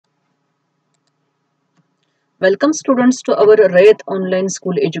Welcome students to our Rayat online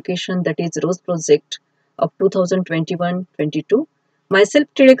school education, that is ROSE project of 2021-22. Myself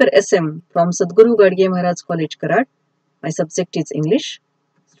Tidekar SM from Sadguru Gadge Maharaj College Karat. My subject is English.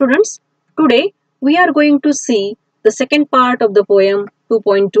 Students, today we are going to see the second part of the poem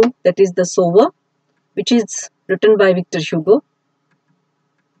 2.2, that is the Sower, which is written by Victor Hugo.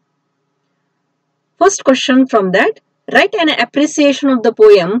 First question from that: write an appreciation of the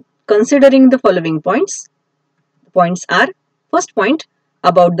poem considering the following points. The points are: first point,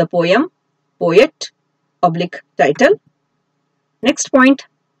 about the poem, poet, title. Next point,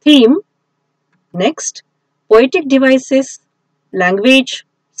 theme. Next, poetic devices, language,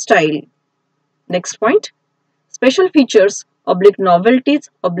 style. Next point, special features, novelties,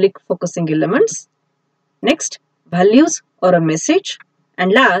 focusing elements. Next, values or a message.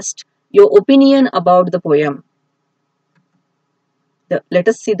 And last, your opinion about the poem. Let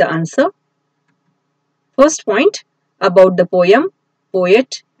us see the answer. First point, about the poem,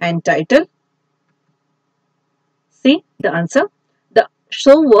 poet and title. See the answer. The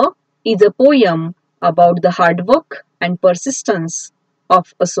Sower is a poem about the hard work and persistence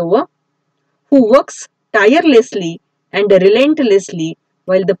of a sower who works tirelessly and relentlessly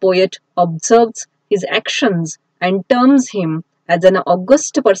while the poet observes his actions and terms him as an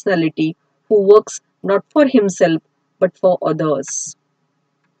august personality who works not for himself but for others.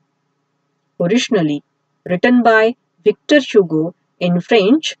 Originally written by Victor Hugo in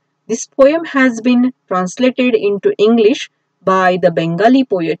French, this poem has been translated into English by the Bengali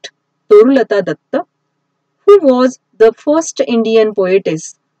poet Torulata Datta, who was the first Indian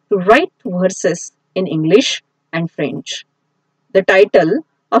poetess to write verses in English and French. The title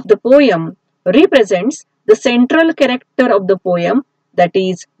of the poem represents the central character of the poem, that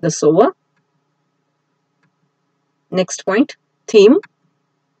is the sower. Next point, theme.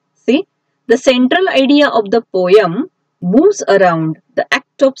 See, the central idea of the poem moves around the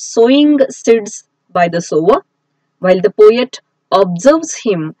act of sowing seeds by the sower, while the poet observes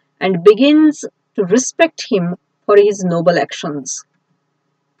him and begins to respect him for his noble actions.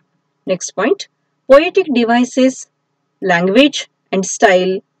 Next point, poetic devices, language and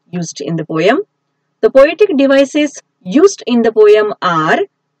style used in the poem. The poetic devices used in the poem are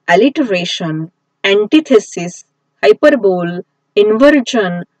alliteration, antithesis, hyperbole,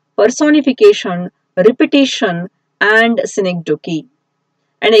 inversion, personification, repetition and synecdoche.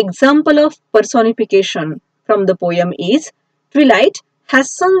 An example of personification from the poem is Twilight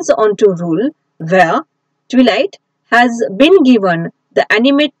hastens on to rule, where twilight has been given the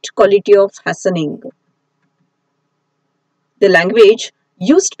animate quality of hastening. The language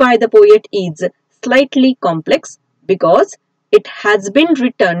used by the poet is slightly complex because it has been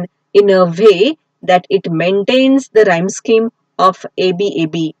written in a way that it maintains the rhyme scheme of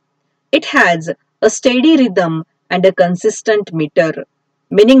ABAB. It has a steady rhythm and a consistent meter,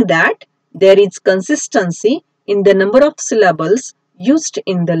 meaning that there is consistency in the number of syllables used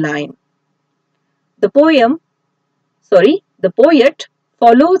in the line. The poet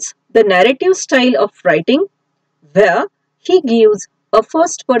follows the narrative style of writing, where he gives a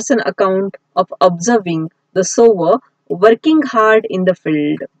first-person account of observing the sower working hard in the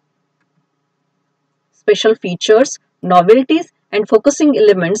field. Special features, novelties and focusing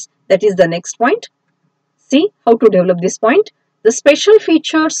elements, that is the next point. See how to develop this point. The special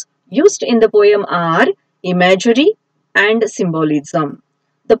features used in the poem are imagery and symbolism.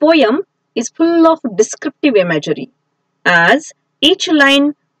 The poem is full of descriptive imagery, as each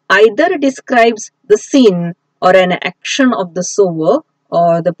line either describes the scene or an action of the sower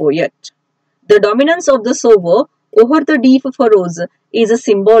or the poet. The dominance of the sower over the deep furrows is a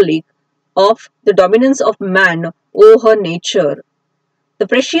symbolic of the dominance of man over nature. The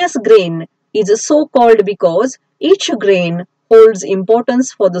precious grain is so called because each grain holds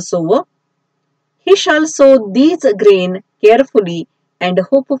importance for the sower. He shall sow these grain carefully and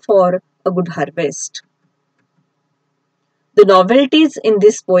hope for a good harvest. The novelties in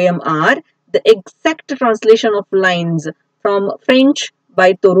this poem are the exact translation of lines from French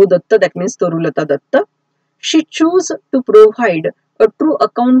by Toru Datta, that means Torulata Datta. She chose to provide a true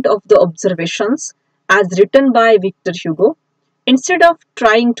account of the observations as written by Victor Hugo, instead of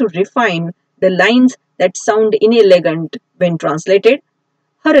trying to refine the lines that sound inelegant when translated.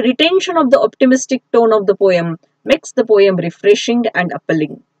 Her retention of the optimistic tone of the poem makes the poem refreshing and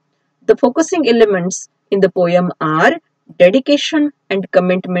appealing. The focusing elements in the poem are dedication and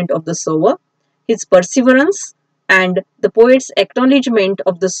commitment of the sower, his perseverance, and the poet's acknowledgement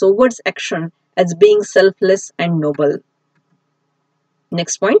of the sower's action as being selfless and noble.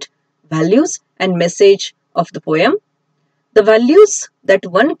 Next point, values and message of the poem. The values that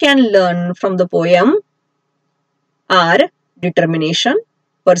one can learn from the poem are determination,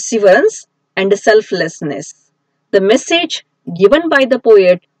 perseverance, and selflessness. The message given by the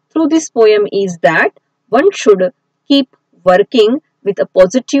poet through this poem is that one should keep working with a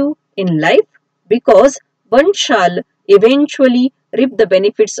positive in life because one shall eventually reap the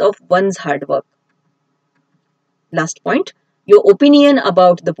benefits of one's hard work. Last point, your opinion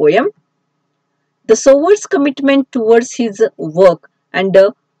about the poem. The sower's commitment towards his work and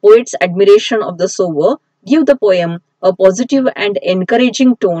the poet's admiration of the sower give the poem a positive and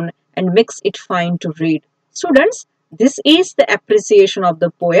encouraging tone and makes it fine to read. Students, this is the appreciation of the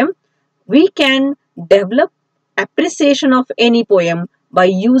poem. We can develop appreciation of any poem by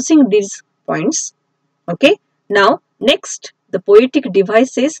using these points. Okay. Now, next, the poetic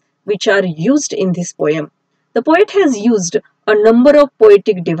devices which are used in this poem. The poet has used a number of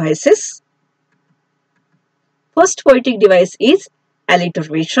poetic devices. First poetic device is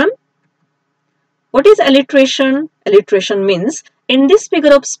alliteration. What is alliteration? Alliteration means in this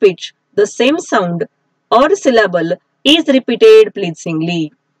figure of speech, the same sound or syllable is repeated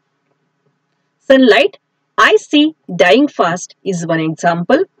pleasingly. Sunlight, I see dying fast is one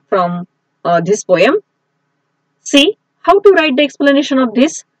example from this poem. See how to write the explanation of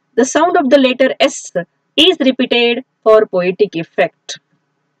this. The sound of the letter S is repeated for poetic effect.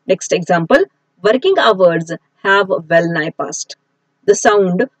 Next example, working hours have well nigh passed. The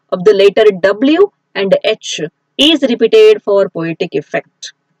sound of the letter W and H is repeated for poetic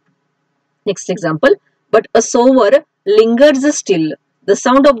effect. Next example, but a sower lingers still. The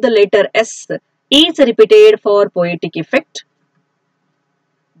sound of the letter S is repeated for poetic effect.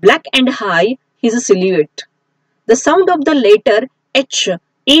 Black and high, his silhouette. The sound of the letter H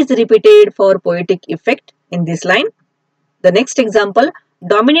is repeated for poetic effect in this line. The next example,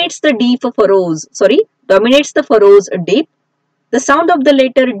 dominates the furrows deep. The sound of the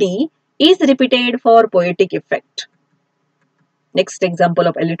letter D is repeated for poetic effect. Next example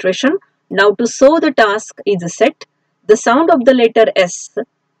of alliteration. Now to sew the task is set. The sound of the letter S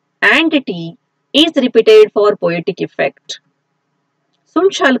and T is repeated for poetic effect. Soon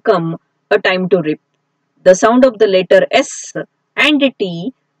shall come a time to reap. The sound of the letter S and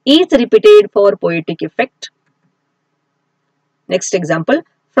T is repeated for poetic effect. Next example,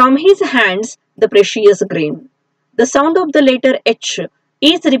 from his hands the precious grain. The sound of the letter H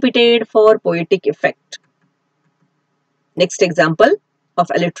is repeated for poetic effect. Next example of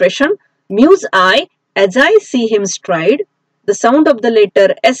alliteration, muse I as I see him stride. The sound of the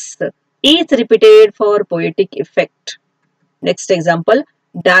letter S is repeated for poetic effect. Next example,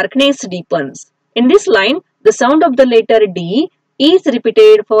 darkness deepens. In this line, the sound of the letter D is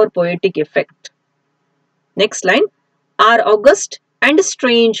repeated for poetic effect. Next line, are august and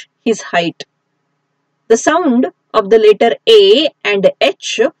strange his height. The sound of the letter A and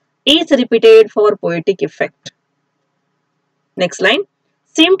H is repeated for poetic effect. Next line,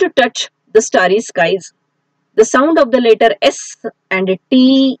 seem to touch the starry skies. The sound of the letter S and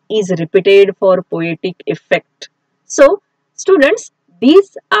T is repeated for poetic effect. So, students,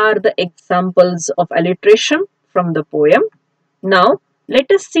 these are the examples of alliteration from the poem. Now,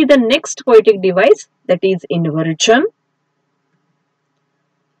 let us see the next poetic device, that is inversion.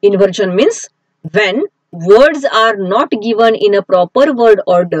 Inversion means when words are not given in a proper word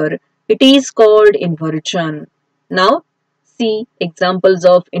order, it is called inversion. Now, see examples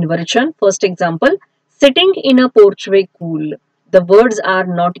of inversion. First example, sitting in a porchway cool. The words are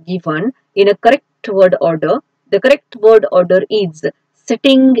not given in a correct word order. The correct word order is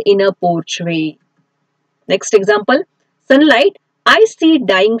sitting in a porchway. Next example, sunlight, I see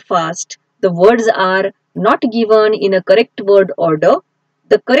dying fast. The words are not given in a correct word order.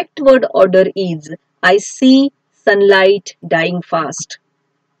 The correct word order is I see sunlight dying fast.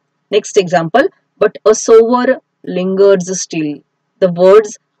 Next example, but a sower lingers still. The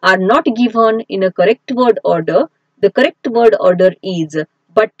words are not given in a correct word order. The correct word order is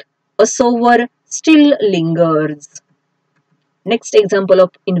but a sower still lingers. Next example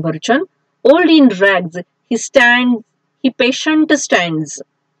of inversion, old in rags, he patient stands.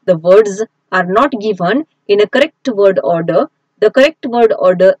 The words are not given in a correct word order. The correct word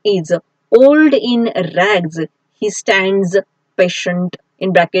order is old in rags, he stands patient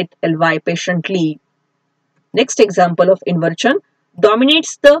in bracket ly patiently. Next example of inversion,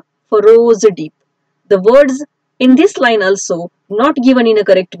 dominates the furrows deep. The words in this line also not given in a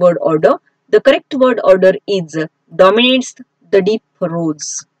correct word order. The correct word order is dominates the deep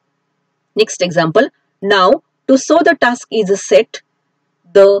furrows. Next example, now to sew the task is set.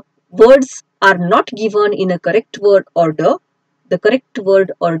 The words are not given in a correct word order. The correct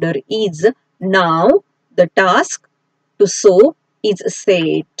word order is now the task to sew is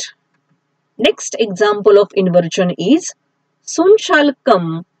set. Next example of inversion is soon shall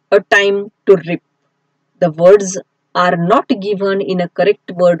come a time to reap. The words are not given in a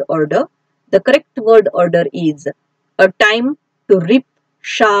correct word order. The correct word order is a time to reap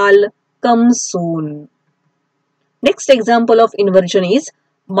shall come soon. Next example of inversion is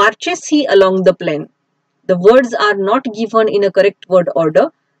marches he along the plain. The words are not given in a correct word order.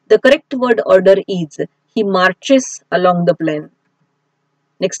 The correct word order is he marches along the plain.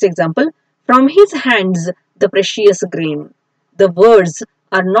 Next example, from his hands the precious grain. The words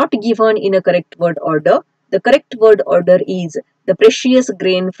are not given in a correct word order. The correct word order is the precious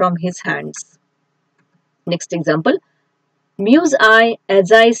grain from his hands. Next example, muse I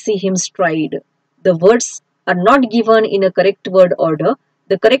as I see him stride. The words are not given in a correct word order.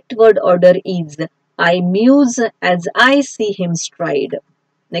 The correct word order is I muse as I see him stride.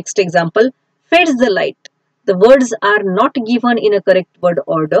 Next example, fades the light. The words are not given in a correct word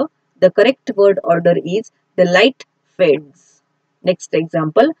order. The correct word order is the light fades. Next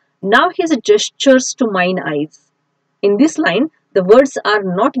example, now his gestures to mine eyes. In this line, the words are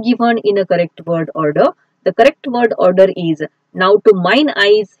not given in a correct word order. The correct word order is now to mine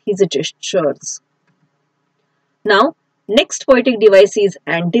eyes his gestures. Now, next poetic device is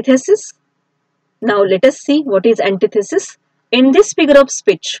antithesis. Now, let us see what is antithesis. In this figure of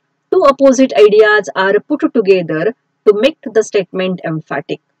speech, two opposite ideas are put together to make the statement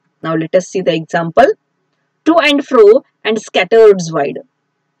emphatic. Now, let us see the example. To and fro and scattered wide.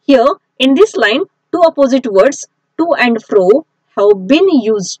 Here, in this line, two opposite words, to and fro, have been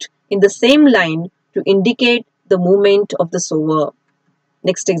used in the same line to indicate the movement of the sower.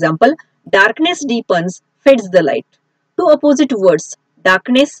 Next example, darkness deepens, fades the light. Two opposite words,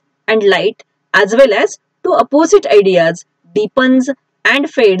 darkness and light, as well as two opposite ideas, deepens and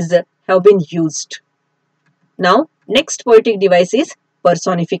fades, have been used. Now, next poetic device is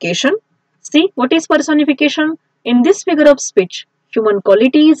personification. See, what is personification? In this figure of speech, human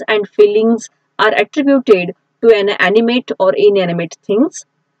qualities and feelings are attributed to an animate or inanimate things.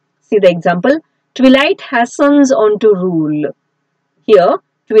 See the example, twilight hastens on to rule. Here,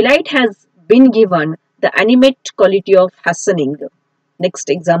 twilight has been given the animate quality of hastening. Next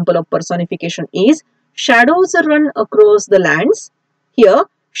example of personification is shadows run across the lands. Here,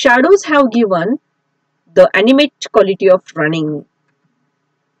 shadows have given the animate quality of running.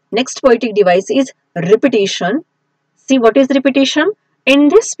 Next poetic device is repetition. See, what is repetition? In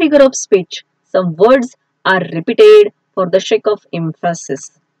this figure of speech, some words are repeated for the sake of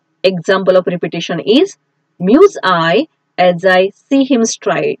emphasis. Example of repetition is muse I as I see him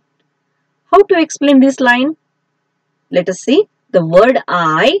stride. How to explain this line? Let us see. The word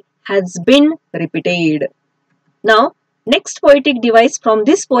I has been repeated. Now, next poetic device from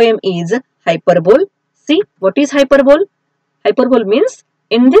this poem is hyperbole. See, what is hyperbole? Hyperbole means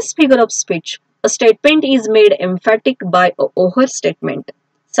in this figure of speech, a statement is made emphatic by a overstatement.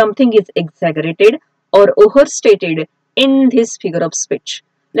 Something is exaggerated or overstated in this figure of speech.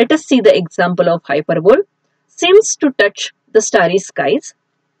 Let us see the example of hyperbole. Seems to touch the starry skies.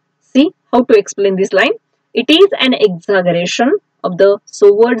 See how to explain this line. It is an exaggeration of the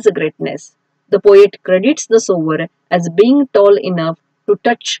sower's greatness. The poet credits the sower as being tall enough to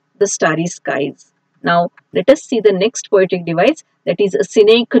touch the starry skies. Now, let us see the next poetic device, that is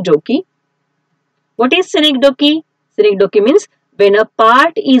synecdoche. What is synecdoche? Synecdoche means when a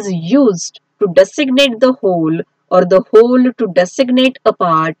part is used to designate the whole or the whole to designate a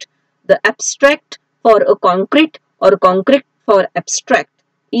part, the abstract for a concrete or concrete for abstract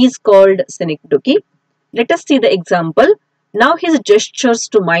is called synecdoche. Let us see the example. Now his gestures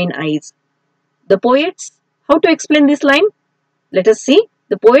to mine eyes. The poet's, how to explain this line? Let us see.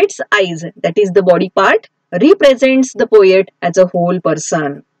 The poet's eyes, that is the body part, represents the poet as a whole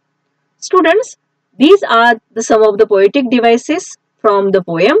person. Students, these are some of the poetic devices from the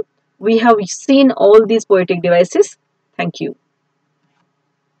poem. We have seen all these poetic devices. Thank you.